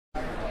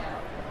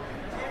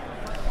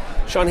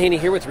Sean Haney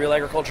here with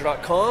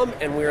RealAgriculture.com,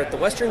 and we're at the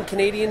Western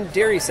Canadian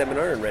Dairy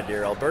Seminar in Red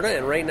Deer, Alberta,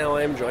 and right now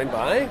I am joined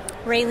by...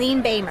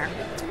 Raylene Bamer.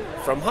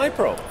 From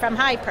Hi-Pro. From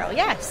Hi-Pro,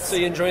 yes. So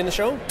you enjoying the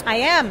show? I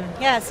am,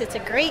 yes. It's a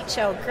great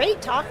show.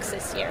 Great talks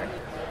this year.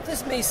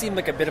 This may seem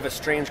like a bit of a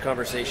strange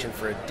conversation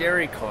for a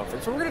dairy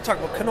conference, but we're going to talk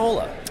about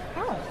canola.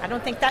 Oh, I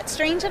don't think that's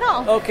strange at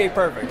all. Okay,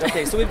 perfect.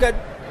 Okay, so we've got,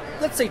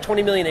 let's say,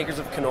 20 million acres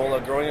of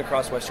canola growing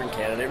across Western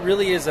Canada. It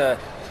really is a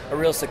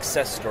real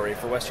success story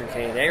for Western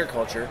Canadian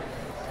agriculture.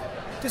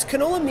 Does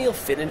canola meal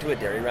fit into a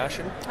dairy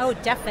ration? Oh,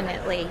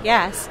 definitely,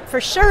 yes. For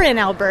sure in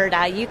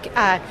Alberta.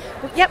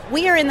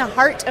 We are in the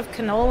heart of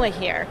canola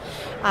here.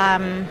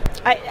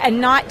 And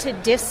not to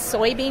diss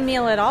soybean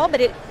meal at all,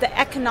 but the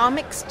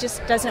economics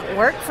just doesn't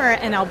work for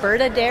an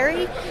Alberta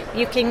dairy.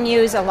 You can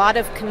use a lot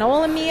of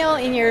canola meal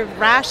in your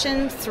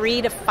ration,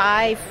 3 to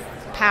 5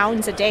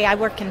 pounds a day. I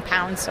work in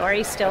pounds,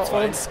 still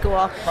old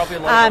school. Probably a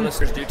lot of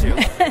listeners do too.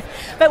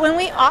 But when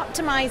we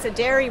optimize a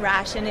dairy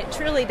ration, it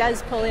truly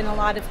does pull in a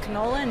lot of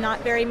canola and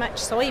not very much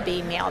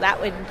soybean meal.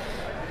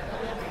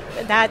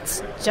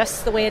 That's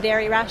just the way a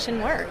dairy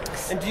ration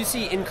works. And do you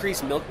see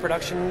increased milk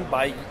production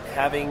by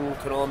having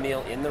canola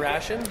meal in the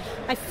ration?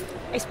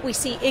 We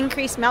see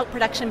increased milk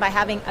production by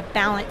having a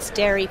balanced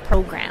dairy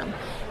program,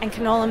 and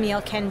canola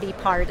meal can be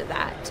part of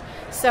that.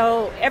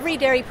 So every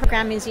dairy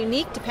program is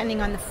unique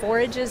depending on the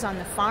forages on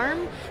the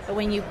farm, but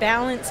when you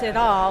balance it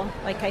all,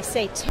 like I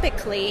say,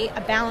 typically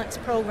a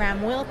balanced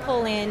program will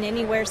pull in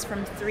anywhere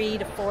from 3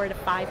 to 4 to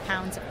 5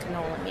 pounds of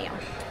canola meal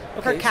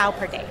per cow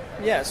per day.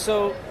 Yeah,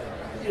 so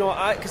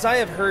because I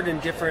have heard in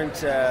different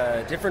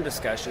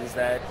discussions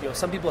that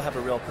some people have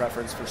a real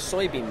preference for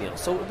soybean meal.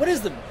 So what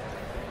is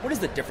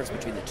the difference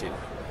between the two?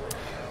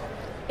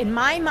 In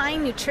my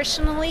mind,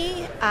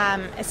 nutritionally,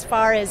 as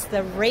far as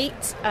the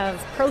rate of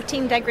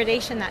protein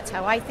degradation, that's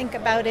how I think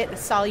about it, the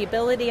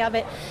solubility of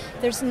it,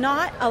 there's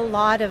not a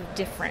lot of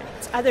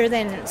difference, other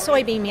than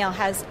soybean meal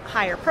has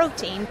higher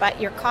protein,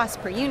 but your cost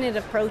per unit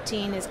of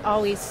protein is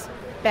always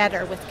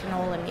better with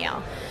canola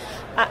meal.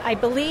 I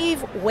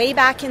believe way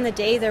back in the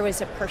day there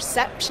was a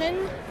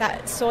perception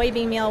that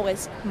soybean meal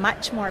was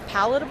much more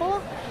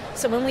palatable.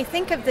 So when we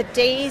think of the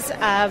days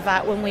of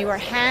when we were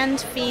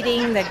hand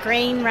feeding the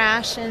grain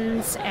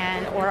rations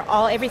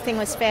everything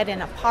was fed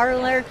in a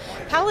parlor,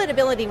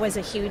 palatability was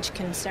a huge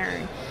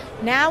concern.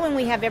 Now when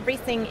we have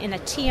everything in a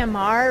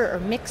TMR or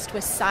mixed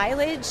with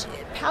silage,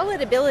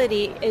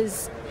 palatability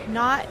is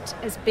not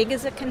as big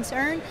as a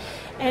concern.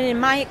 And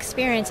in my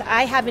experience,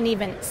 I haven't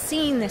even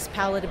seen this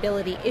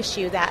palatability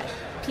issue that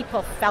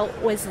people felt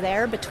was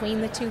there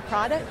between the two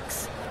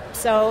products.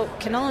 So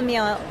canola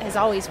meal has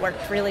always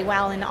worked really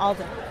well in all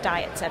the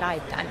diets that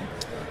I've done.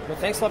 Well,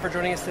 thanks a lot for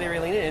joining us today,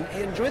 Raylene,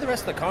 and enjoy the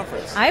rest of the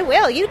conference. I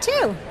will. You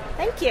too.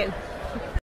 Thank you.